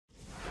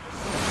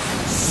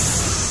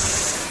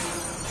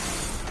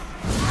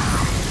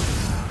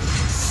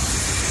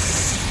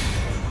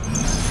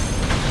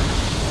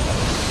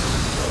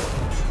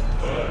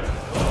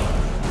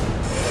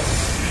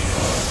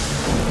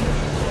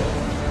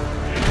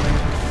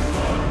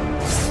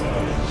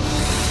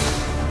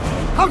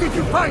How did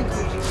you find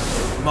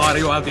it?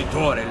 Mario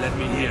Auditore led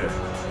me here.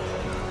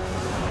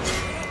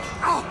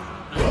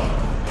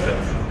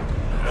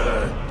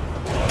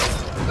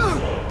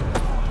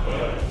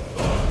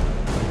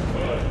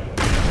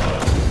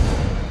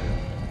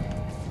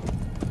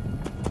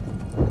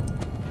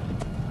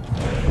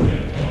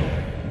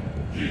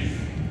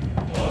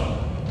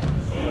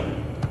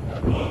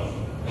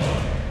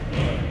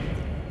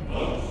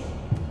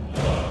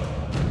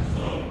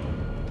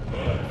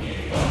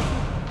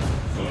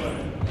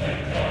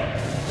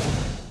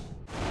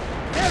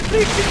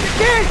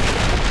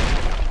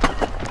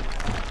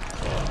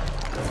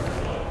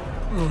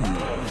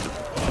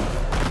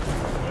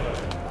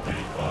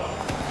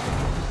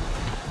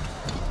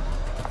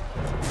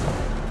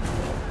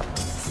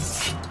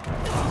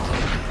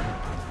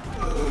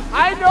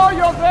 I know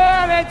you're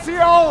there,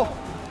 Ezio!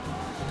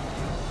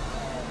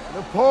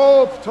 The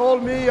Pope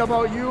told me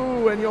about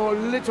you and your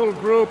little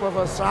group of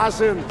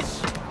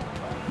assassins.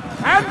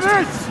 And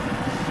this!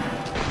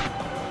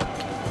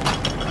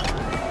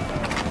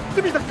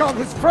 Give me the gun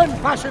his friend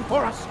fashioned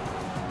for us!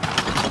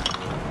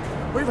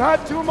 We've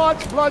had too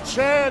much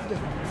bloodshed.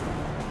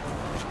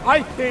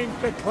 I think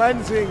the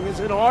cleansing is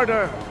in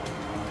order.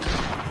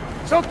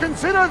 So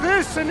consider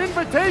this an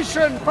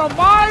invitation from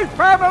my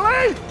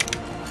family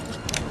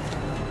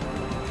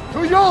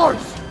to yours!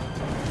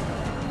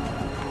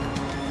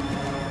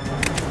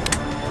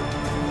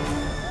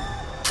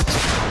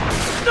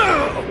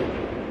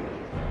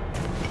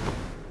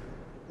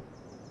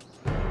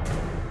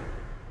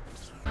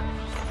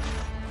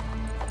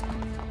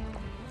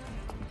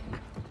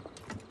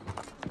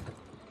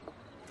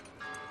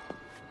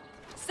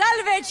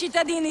 Salve,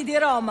 cittadini di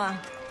Roma!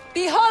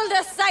 Behold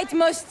a sight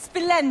most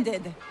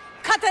splendid!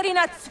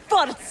 Caterina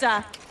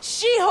Sforza,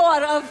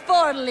 she-whore of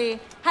Forli,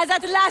 has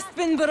at last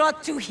been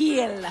brought to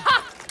heel.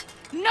 Ha!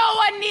 No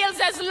one kneels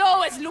as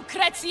low as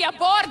Lucrezia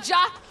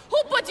Borgia!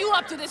 Who put you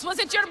up to this? Was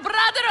it your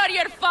brother or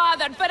your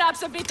father?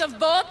 Perhaps a bit of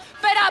both?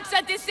 Perhaps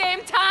at the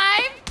same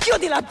time?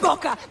 Chiudi la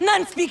bocca!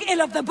 None speak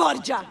ill of the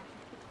Borgia!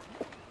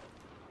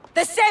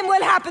 The same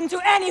will happen to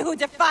any who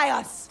defy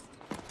us!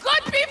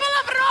 Good people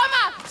of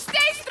Roma!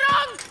 Stay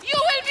strong! You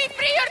will be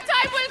free! Your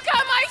time will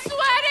come, I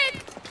swear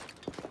it!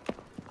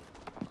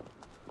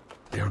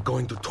 They are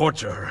going to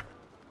torture her.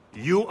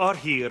 You are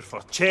here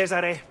for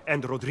Cesare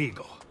and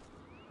Rodrigo.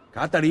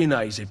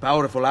 Caterina is a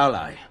powerful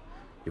ally.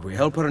 If we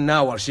help her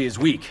now while she is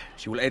weak,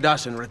 she will aid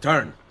us in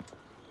return.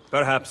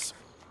 Perhaps.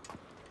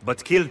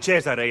 But kill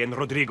Cesare and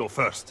Rodrigo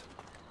first.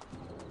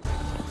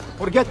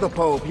 Forget the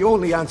Pope, you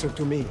only answer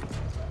to me.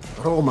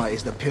 Roma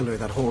is the pillar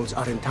that holds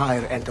our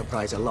entire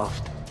enterprise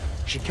aloft.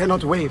 She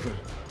cannot waver,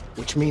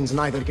 which means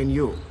neither can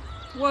you.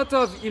 What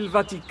of Il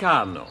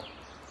Vaticano?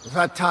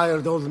 That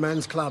tired old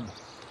men's club.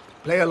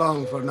 Play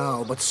along for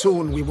now, but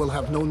soon we will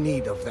have no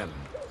need of them.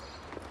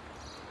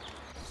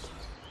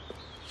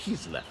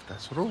 He's left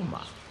us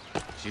Roma.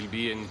 She'll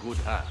be in good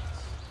hands.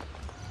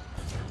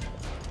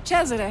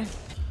 Cesare.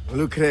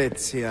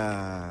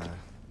 Lucrezia.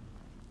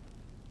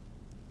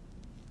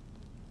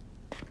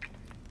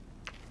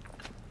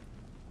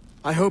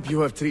 I hope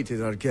you have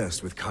treated our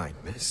guest with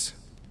kindness.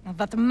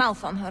 That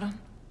mouth on her.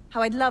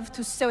 How I'd love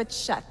to sew it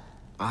shut.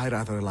 I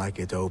rather like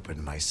it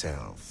open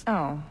myself.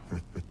 Oh.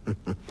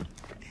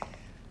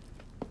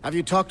 Have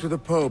you talked to the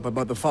Pope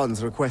about the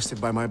funds requested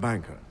by my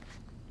banker?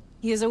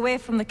 He is away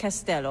from the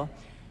Castello,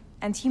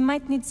 and he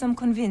might need some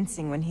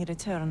convincing when he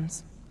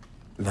returns.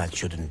 That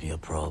shouldn't be a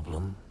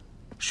problem,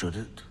 should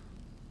it?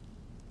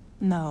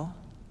 No.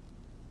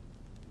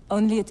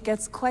 Only it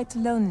gets quite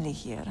lonely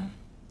here.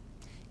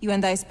 You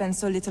and I spend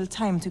so little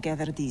time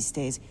together these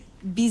days,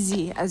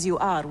 busy as you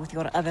are with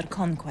your other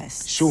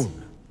conquests.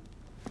 Soon.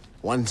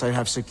 Once I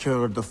have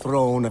secured the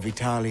throne of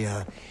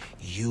Italia,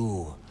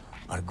 you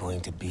are going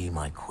to be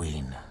my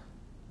queen.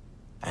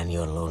 And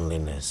your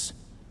loneliness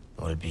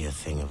will be a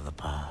thing of the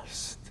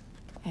past.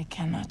 I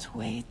cannot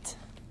wait.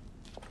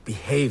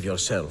 Behave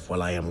yourself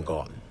while I am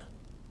gone.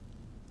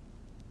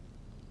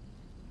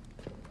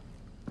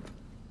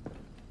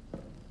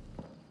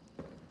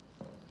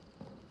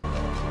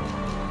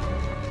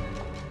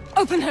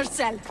 Open her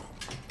cell!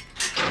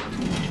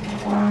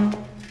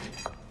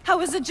 How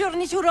was the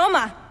journey to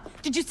Roma?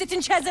 Did you sit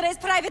in Cesare's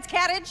private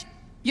carriage?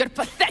 You're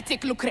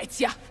pathetic,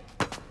 Lucrezia!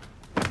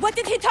 What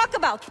did he talk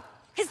about?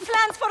 His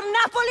plans for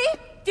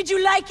Napoli? Did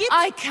you like it?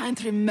 I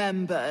can't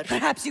remember.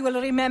 Perhaps you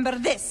will remember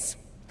this.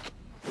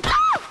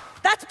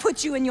 That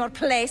put you in your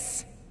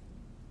place.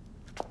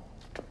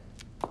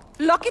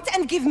 Lock it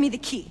and give me the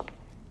key.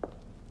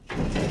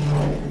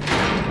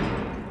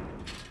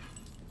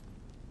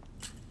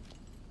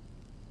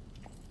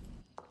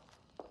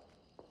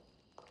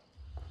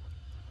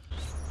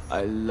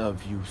 I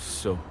love you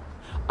so.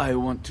 I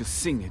want to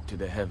sing it to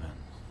the heavens.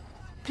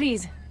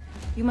 Please,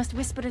 you must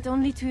whisper it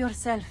only to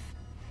yourself.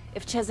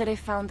 If Cesare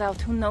found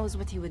out, who knows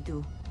what he would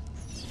do.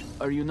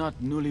 Are you not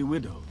newly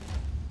widowed?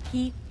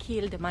 He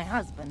killed my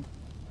husband.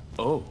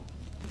 Oh.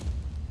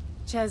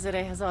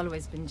 Cesare has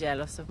always been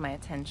jealous of my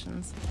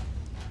attentions.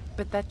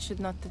 But that should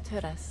not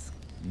deter us.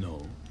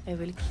 No. I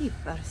will keep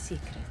our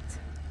secret.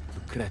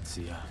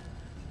 Lucrezia,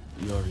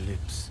 Your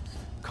lips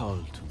call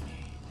to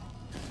me.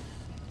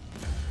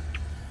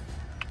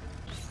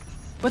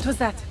 What was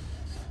that?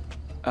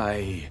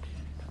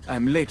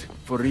 I'm late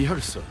for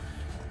rehearsal.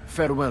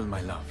 Farewell,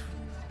 my love.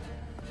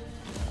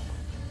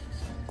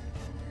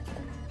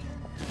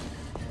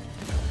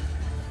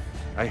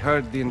 I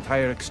heard the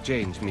entire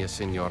exchange, mia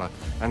signora,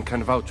 and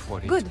can vouch for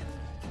it. Good.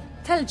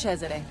 Tell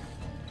Cesare.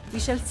 We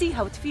shall see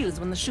how it feels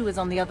when the shoe is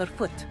on the other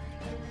foot.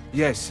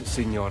 Yes,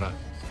 signora.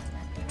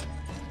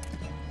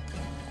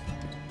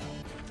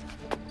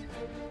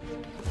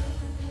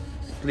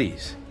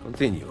 Please,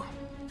 continue.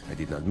 I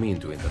did not mean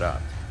to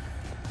interrupt.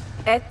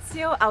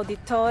 Ezio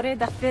Auditore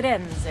da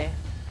Firenze.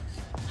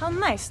 How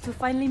nice to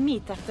finally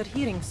meet after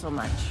hearing so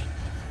much.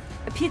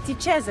 A pity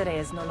Cesare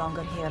is no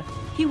longer here.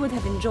 He would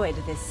have enjoyed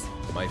this.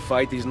 My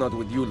fight is not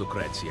with you,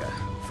 Lucrezia.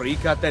 Free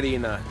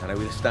Caterina, and I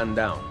will stand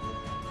down.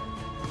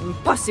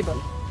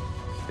 Impossible.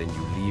 Then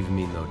you leave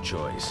me no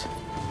choice.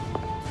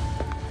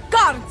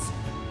 Guards!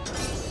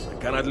 I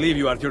cannot leave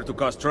you out here to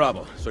cause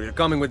trouble, so you're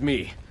coming with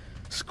me.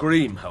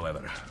 Scream,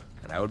 however,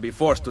 and I will be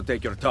forced to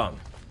take your tongue.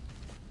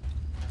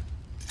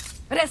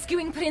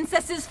 Rescuing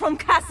princesses from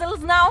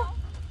castles now?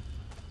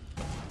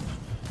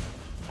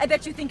 I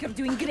bet you think you're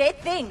doing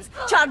great things,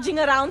 charging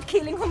around,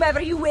 killing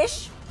whomever you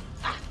wish.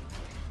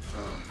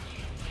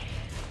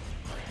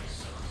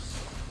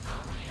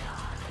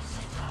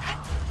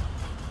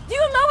 Do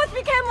you know what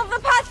became of the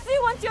patsy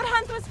once your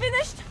hunt was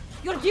finished?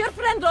 Your dear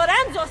friend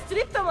Lorenzo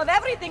stripped them of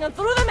everything and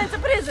threw them into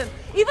prison,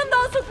 even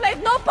those who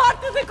played no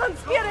part in the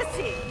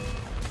conspiracy.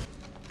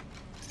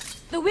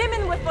 The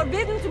women were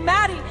forbidden to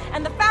marry,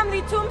 and the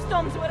family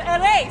tombstones were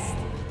erased,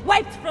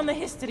 wiped from the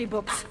history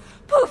books.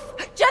 Poof!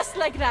 Just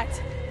like that.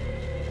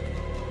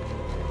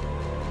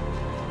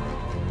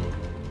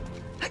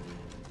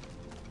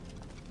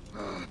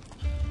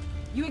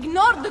 You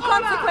ignored the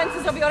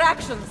consequences of your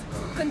actions,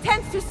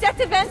 content to set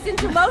events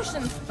into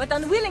motion, but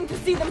unwilling to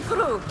see them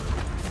through.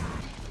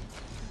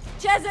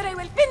 Cesare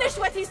will finish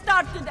what he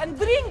started and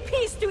bring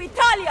peace to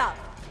Italia!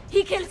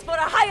 He kills for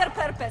a higher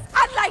purpose,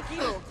 unlike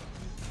you!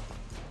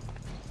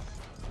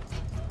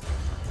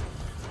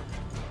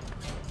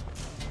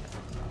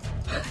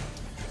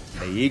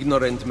 The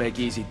ignorant make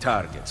easy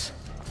targets.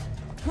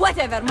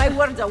 Whatever, my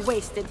words are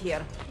wasted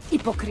here.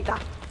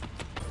 Ipocrita.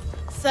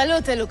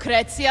 Salute,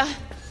 Lucrezia.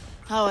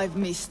 How I've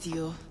missed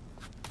you.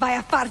 Vai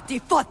a farti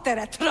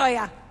fottere,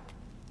 Troia!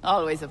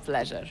 Always a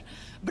pleasure.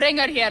 Bring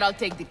her here, I'll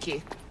take the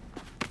key.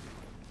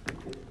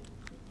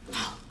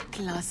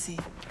 Classy.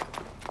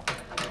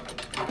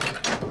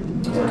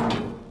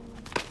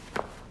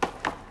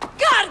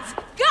 Guards!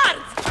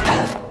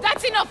 Guards!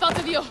 That's enough out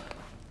of you!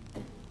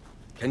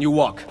 Can you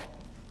walk?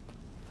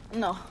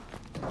 No.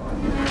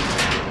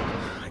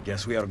 I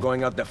guess we are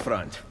going out the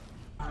front.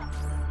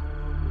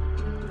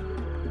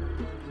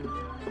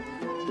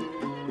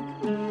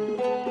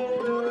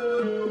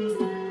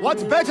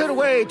 What better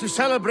way to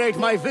celebrate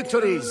my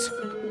victories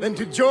than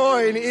to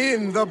join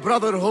in the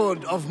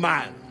Brotherhood of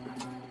Man?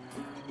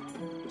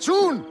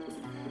 Soon,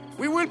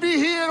 we will be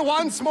here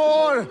once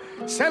more,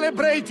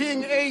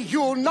 celebrating a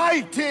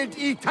united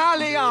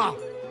Italia.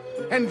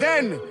 And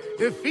then,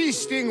 the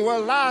feasting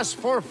will last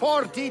for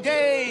 40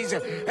 days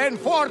and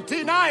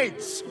 40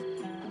 nights.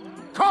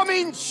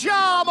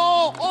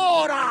 Cominciamo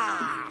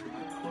ora!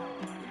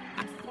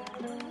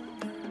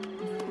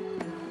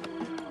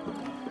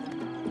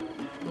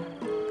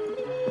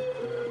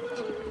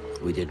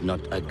 We did not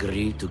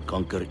agree to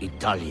conquer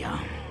Italia.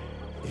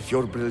 If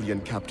your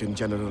brilliant Captain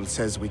General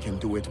says we can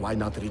do it, why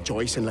not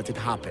rejoice and let it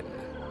happen?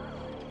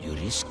 You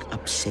risk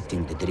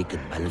upsetting the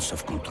delicate balance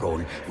of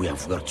control we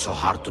have worked so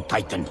hard to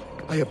tighten.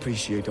 I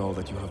appreciate all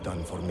that you have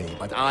done for me,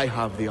 but I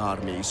have the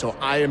army, so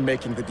I am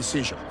making the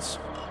decisions.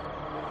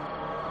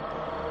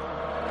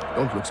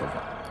 Don't look so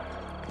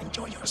bad.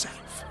 Enjoy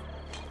yourself.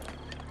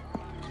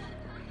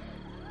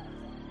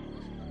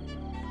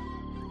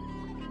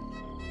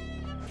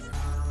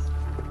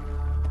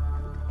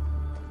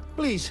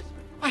 Please,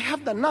 I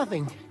have done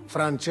nothing.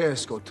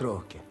 Francesco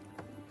Troche,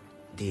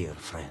 dear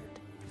friend,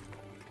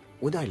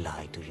 would I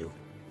lie to you?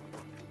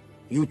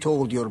 You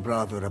told your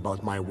brother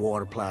about my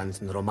war plans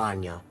in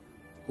Romagna,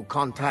 who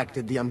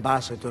contacted the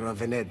ambassador of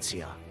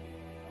Venezia.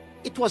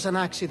 It was an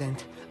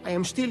accident. I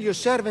am still your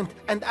servant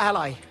and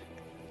ally.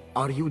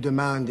 Are you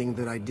demanding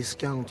that I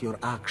discount your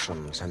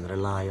actions and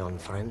rely on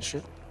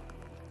friendship?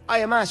 I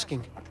am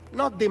asking,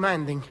 not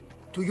demanding.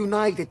 To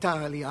unite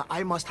Italia,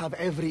 I must have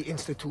every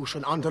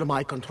institution under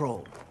my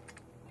control.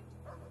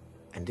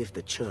 And if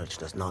the Church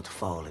does not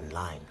fall in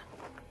line,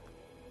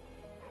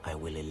 I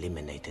will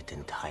eliminate it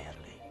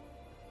entirely.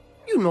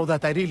 You know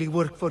that I really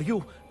work for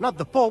you, not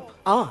the Pope.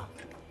 Ah,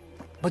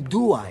 but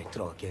do I,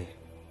 Troche?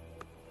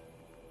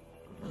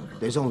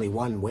 There's only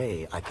one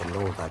way I can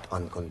know that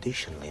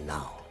unconditionally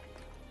now.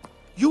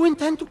 You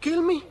intend to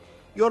kill me?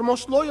 Your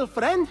most loyal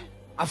friend?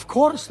 Of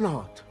course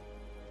not.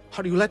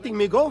 Are you letting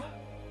me go?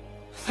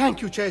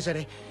 Thank you,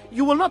 Cesare.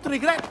 You will not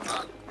regret...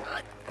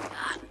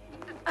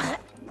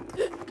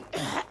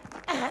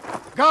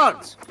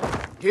 Guards!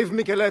 Give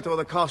Micheletto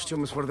the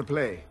costumes for the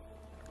play.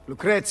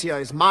 Lucrezia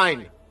is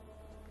mine.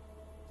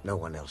 No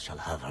one else shall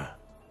have her.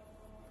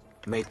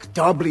 Make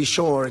doubly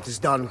sure it is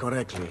done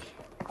correctly.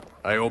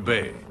 I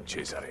obey,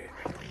 Cesare.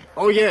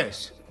 Oh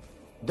yes.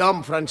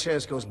 Dump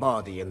Francesco's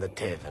body in the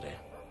Tevere.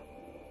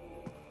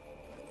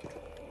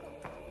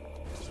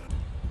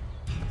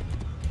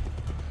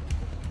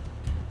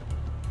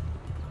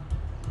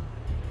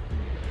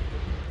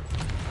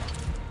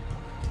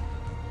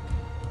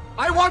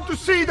 I want to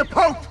see the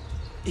Pope!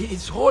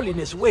 His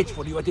Holiness waits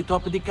for you at the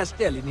top of the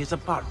castle in his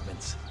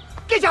apartments.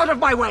 Get out of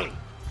my way!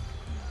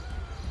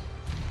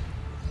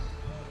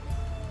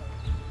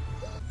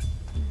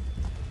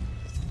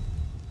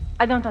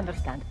 I don't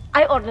understand.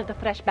 I ordered a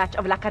fresh batch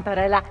of La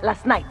Cantarella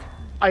last night.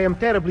 I am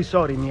terribly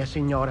sorry, mia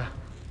signora.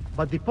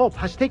 But the Pope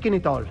has taken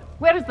it all.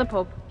 Where is the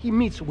Pope? He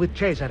meets with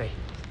Cesare.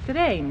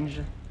 Strange.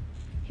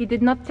 He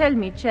did not tell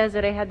me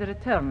Cesare had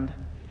returned.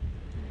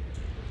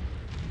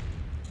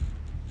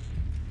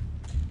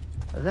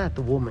 That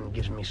woman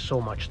gives me so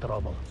much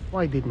trouble.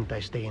 Why didn't I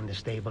stay in the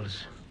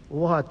stables?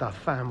 What a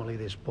family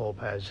this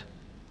Pope has.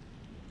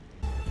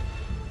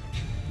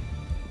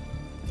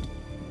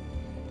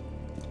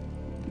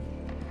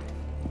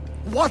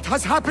 What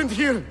has happened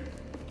here?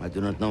 I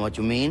do not know what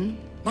you mean.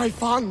 My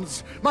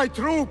funds, my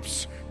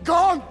troops,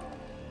 gone!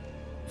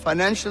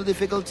 Financial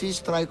difficulties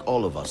strike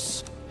all of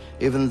us,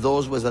 even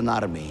those with an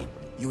army.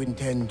 You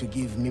intend to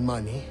give me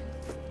money?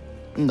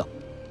 No,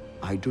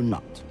 I do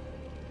not.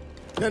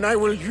 Then I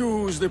will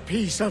use the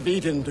Peace of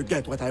Eden to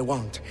get what I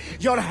want.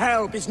 Your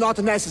help is not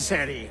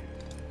necessary.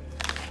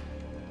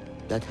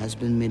 That has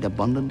been made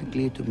abundantly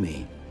clear to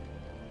me.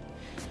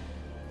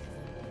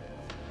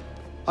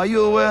 Are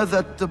you aware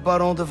that the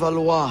Baron de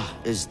Valois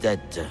is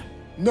dead?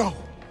 No.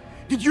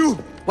 Did you?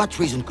 What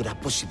reason could I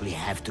possibly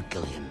have to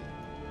kill him?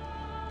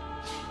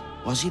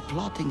 Was he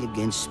plotting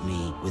against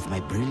me with my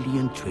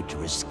brilliant,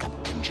 traitorous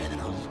Captain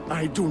General?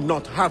 I do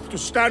not have to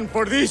stand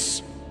for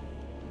this!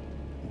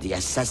 The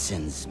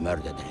assassins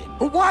murdered him.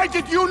 Why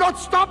did you not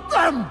stop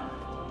them?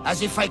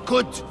 As if I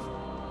could!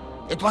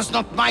 It was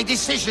not my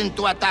decision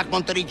to attack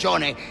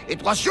Monteriggione,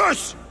 it was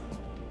yours!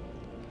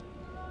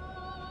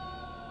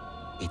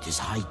 It is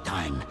high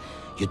time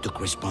you took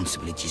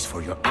responsibilities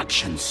for your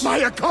actions. My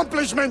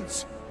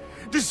accomplishments!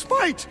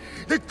 Despite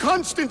the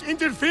constant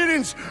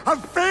interference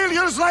of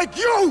failures like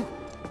you!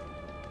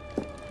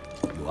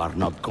 You are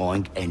not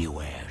going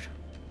anywhere.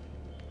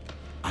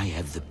 I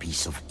have the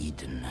Peace of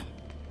Eden.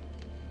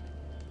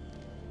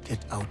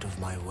 Get out of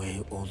my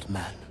way, old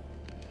man.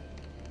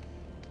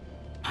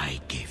 I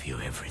gave you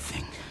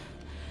everything,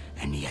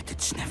 and yet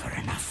it's never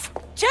enough.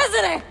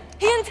 Cesare!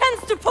 He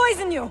intends to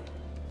poison you!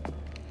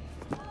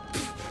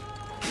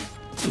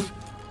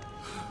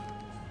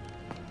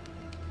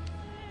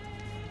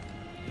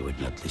 You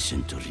would not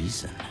listen to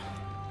reason.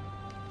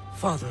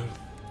 Father,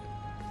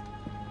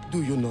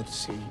 do you not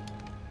see?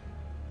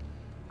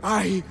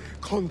 I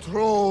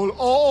control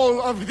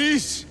all of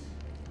this.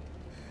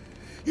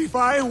 If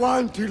I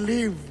want to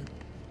live,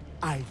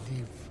 I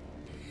live.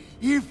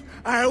 If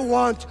I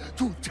want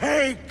to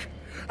take,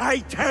 I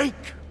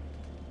take.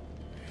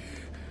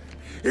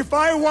 If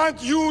I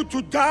want you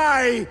to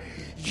die,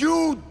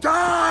 you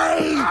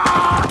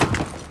die!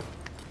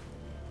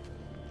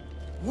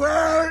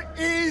 Where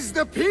is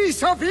the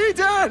Peace of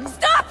Eden?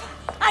 Stop!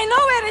 I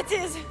know where it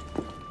is!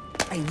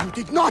 And you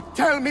did not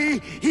tell me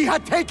he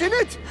had taken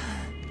it?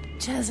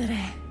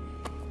 Cesare,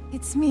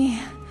 it's me,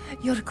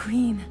 your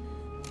queen.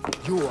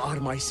 You are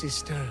my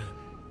sister,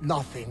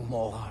 nothing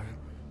more.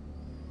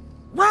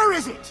 Where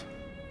is it?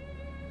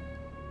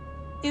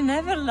 You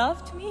never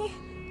loved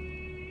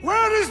me?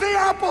 Where is the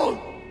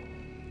apple?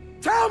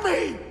 Tell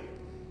me!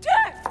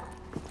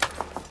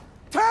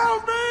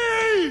 Tell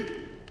me!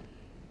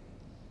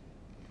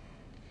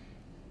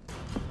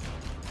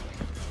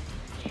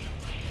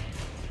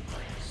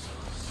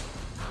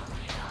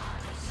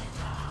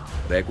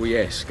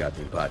 Requiescat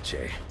in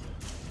pace.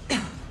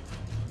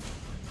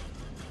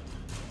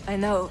 I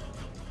know...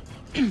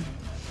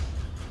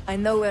 I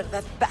know where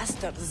that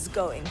bastard is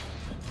going.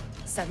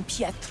 San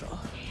Pietro.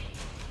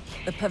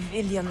 The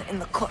pavilion in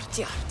the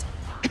courtyard.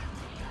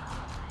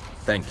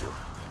 Thank you.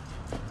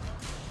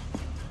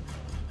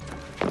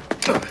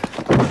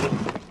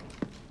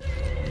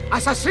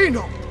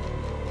 Assassino!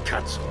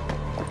 Cazzo.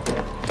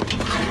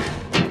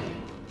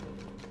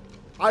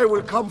 I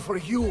will come for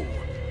you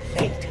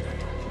later.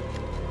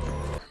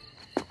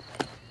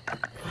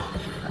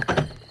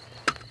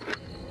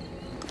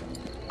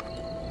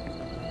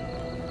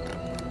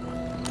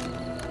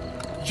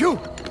 You!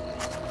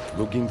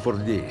 Looking for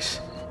this.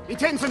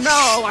 It ends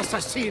now,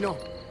 Assassino.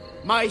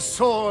 My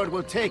sword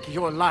will take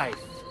your life.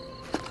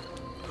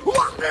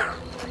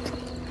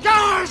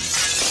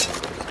 Guards!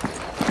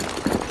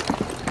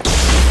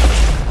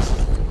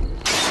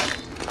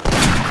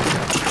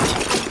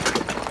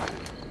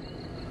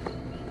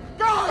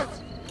 Guards!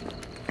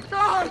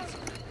 Guards!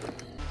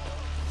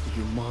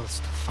 You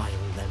must find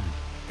them.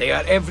 They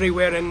are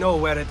everywhere and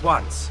nowhere at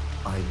once.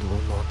 I do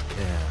not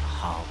care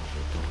how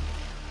you do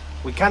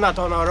it. We cannot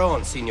on our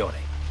own, Signore.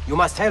 You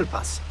must help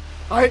us.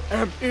 I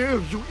am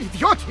ill, you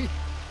idioti!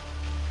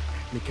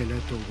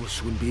 Micheletto will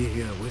soon be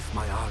here with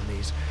my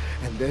armies,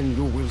 and then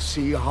you will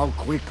see how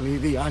quickly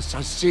the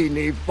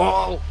Assassini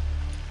fall.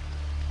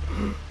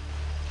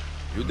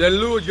 You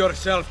delude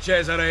yourself,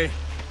 Cesare.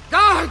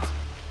 Guard!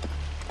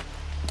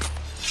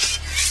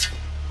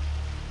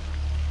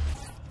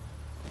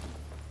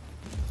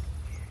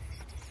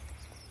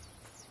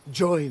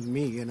 Join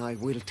me and I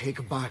will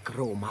take back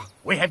Roma.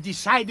 We have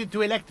decided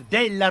to elect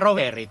Della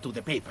Rovere to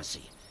the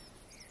papacy.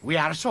 We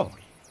are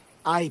sorry.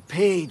 I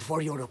paid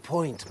for your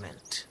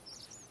appointment.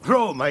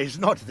 Roma is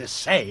not the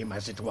same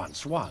as it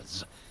once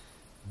was.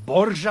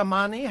 Borgia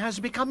money has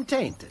become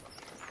tainted.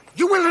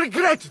 You will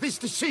regret this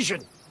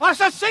decision!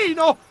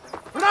 Assassino!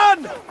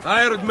 Run!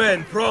 Hired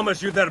men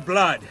promise you their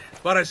blood,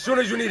 but as soon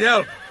as you need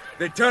help,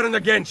 they turn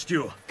against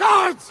you.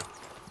 Guards!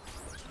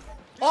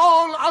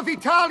 All of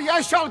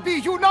Italia shall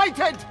be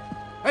united,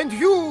 and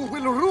you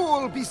will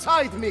rule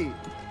beside me.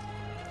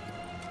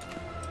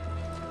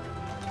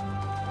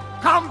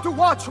 Come to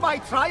watch my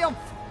triumph.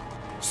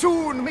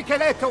 Soon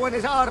Micheletto and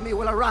his army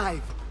will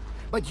arrive,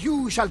 but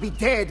you shall be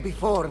dead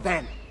before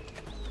then.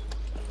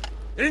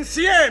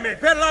 Insieme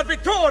per la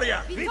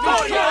vittoria!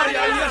 Vittoria agli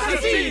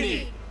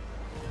assassini!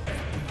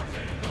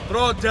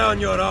 Throw down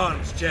your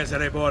arms,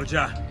 Cesare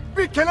Borgia.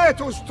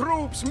 Micheletto's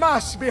troops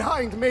mass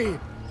behind me.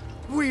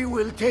 We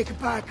will take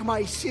back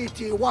my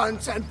city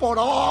once and for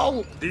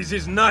all! This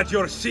is not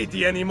your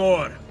city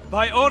anymore.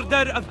 By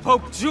order of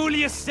Pope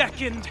Julius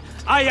II,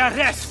 I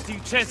arrest you,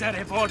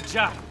 Cesare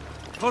Borgia,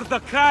 for the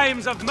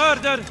crimes of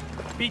murder,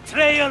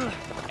 betrayal,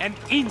 and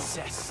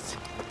incest.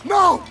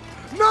 No!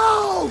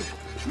 No!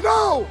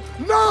 No!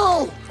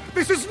 No!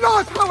 This is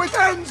not how it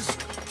ends!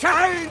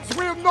 Chains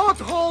will not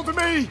hold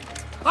me!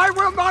 I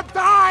will not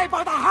die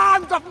by the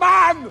hand of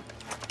man!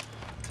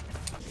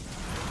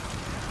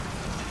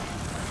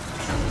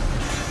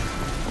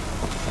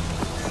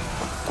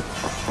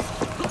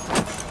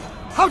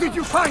 How did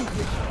you find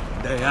me?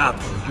 The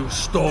apple you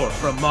stole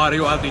from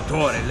Mario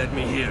Auditore, let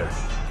me hear.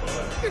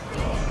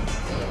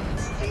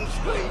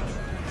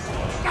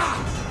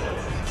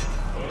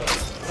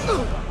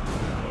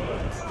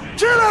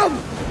 Kill him!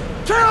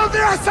 Kill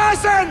the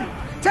assassin!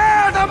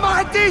 Tear the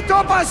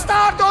maldito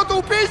bastardo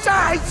to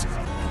pieces!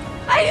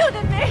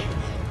 ¡Ayúdenme!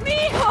 ¡Mi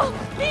hijo!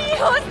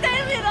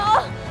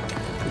 ¡Estérmelo!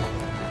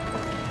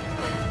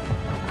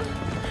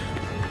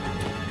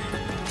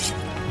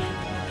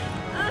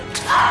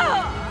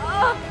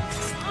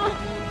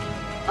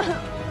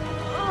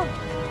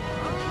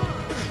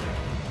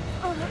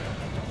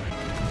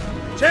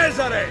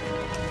 Cesare!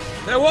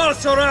 The walls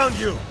surround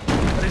you!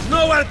 There is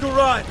nowhere to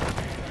run!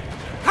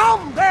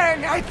 Come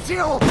then,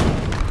 Ezio!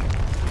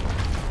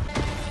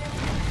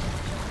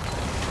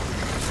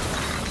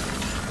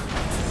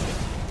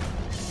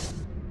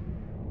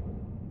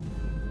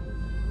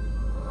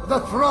 The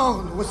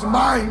throne was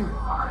mine!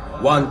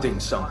 Wanting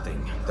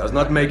something does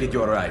not make it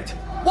your right.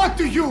 What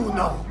do you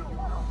know?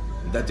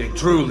 That a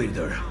true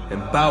leader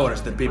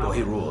empowers the people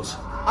he rules.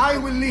 I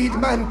will lead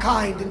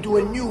mankind into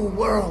a new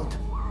world.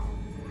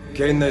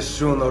 Che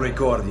nessuno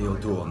ricordi il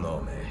tuo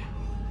nome.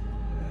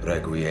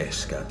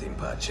 Requiescat in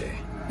pace.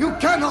 You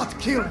cannot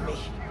kill me!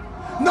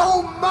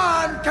 No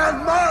man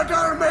can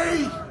murder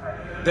me!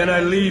 Then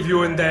I leave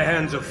you in the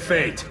hands of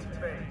fate.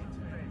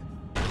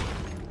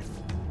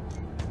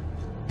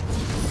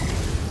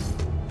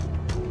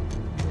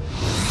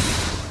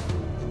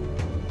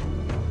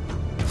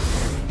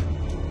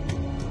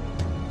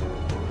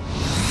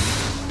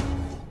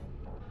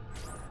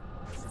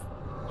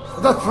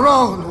 The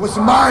throne was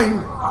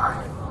mine!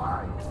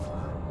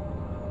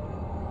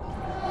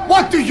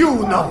 What do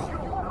you know?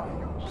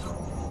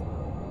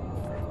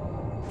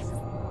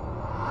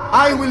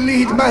 I will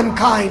lead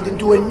mankind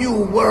into a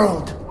new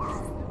world.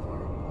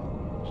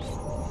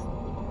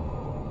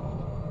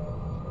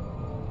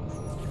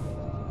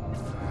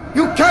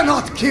 You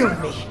cannot kill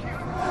me!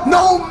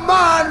 No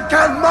man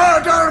can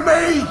murder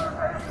me!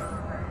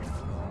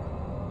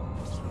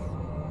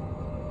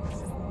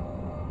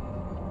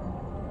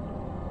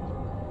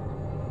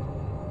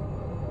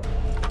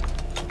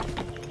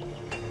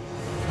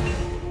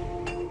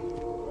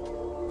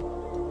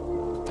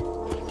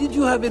 Did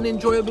you have an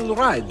enjoyable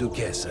ride,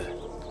 Duchessa?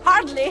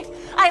 Hardly.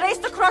 I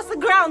raced across the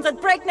grounds at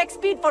breakneck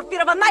speed for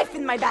fear of a knife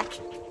in my back.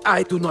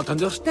 I do not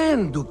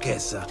understand,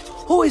 Duchessa.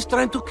 Who is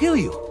trying to kill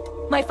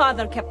you? My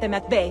father kept them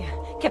at bay,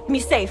 kept me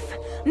safe.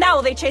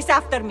 Now they chase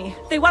after me.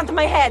 They want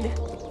my head.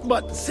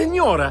 But,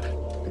 Signora...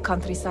 The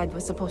countryside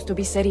was supposed to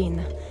be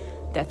serene.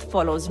 Death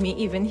follows me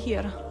even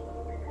here.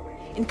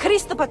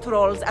 Increase the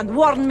patrols and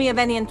warn me of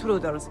any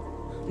intruders.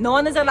 No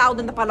one is allowed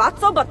in the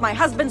palazzo but my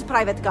husband's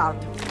private guard.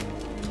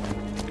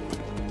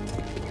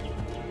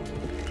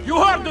 You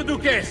heard the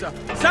Duchessa!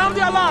 Sound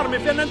the alarm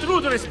if an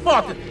intruder is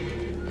spotted!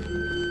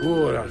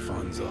 Poor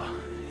Alfonso.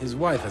 His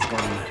wife has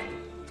gone mad.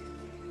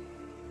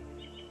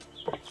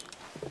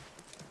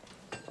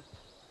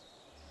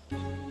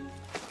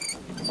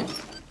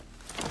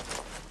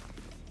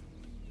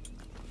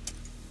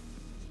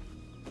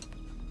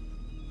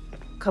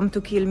 Come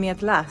to kill me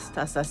at last,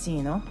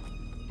 Assassino?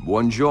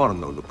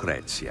 Buongiorno,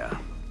 Lucrezia.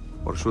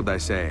 Or should I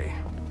say,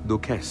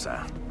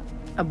 Duchessa.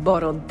 A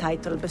borrowed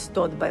title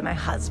bestowed by my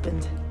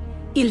husband.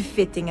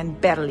 Ill-fitting and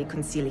barely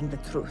concealing the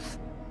truth.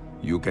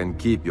 You can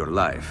keep your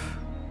life.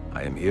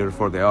 I am here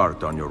for the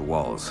art on your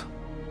walls.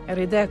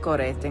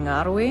 Redecorating,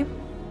 are we?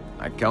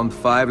 I count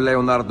 5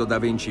 Leonardo da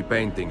Vinci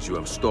paintings you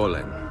have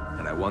stolen,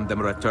 and I want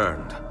them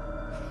returned.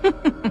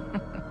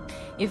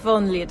 If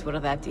only it were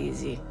that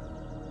easy.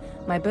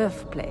 My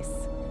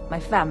birthplace, my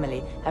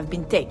family, have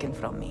been taken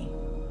from me.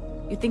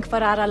 You think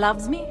Ferrara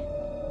loves me?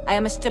 I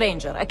am a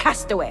stranger, a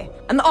castaway,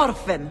 an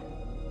orphan.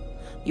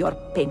 Your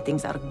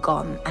paintings are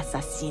gone,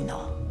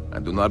 assassino. I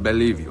do not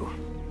believe you.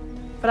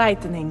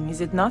 Frightening, is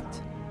it not?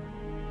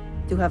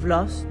 To have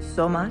lost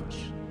so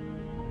much?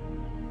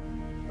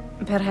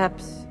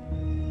 Perhaps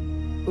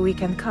we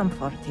can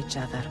comfort each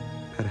other.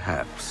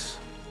 Perhaps.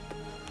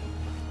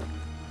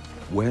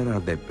 Where are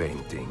the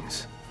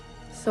paintings?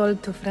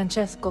 Sold to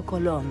Francesco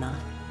Colonna.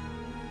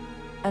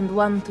 And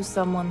one to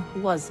someone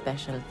who was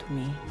special to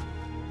me.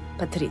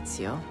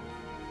 Patrizio.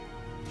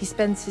 He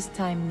spends his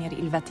time near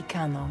Il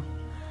Vaticano.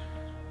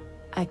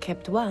 I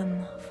kept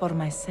one for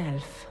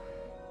myself.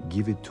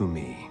 Give it to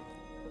me.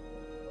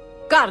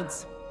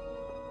 Guards!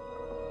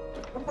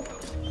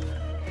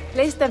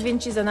 Place Da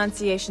Vinci's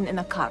Annunciation in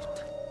a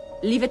cart.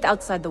 Leave it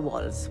outside the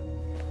walls.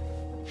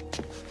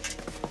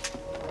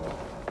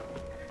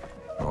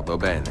 Molto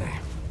bene.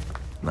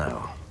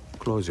 Now,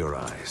 close your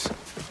eyes.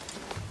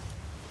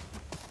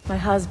 My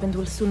husband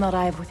will soon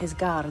arrive with his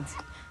guards,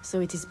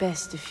 so it is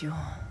best if you...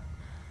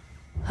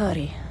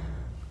 hurry.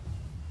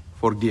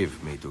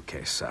 Forgive me,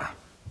 Duchessa.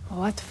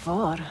 What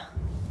for?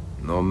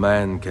 No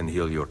man can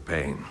heal your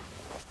pain.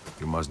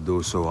 You must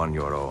do so on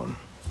your own.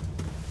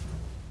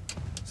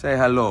 Say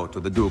hello to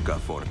the Duca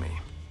for me.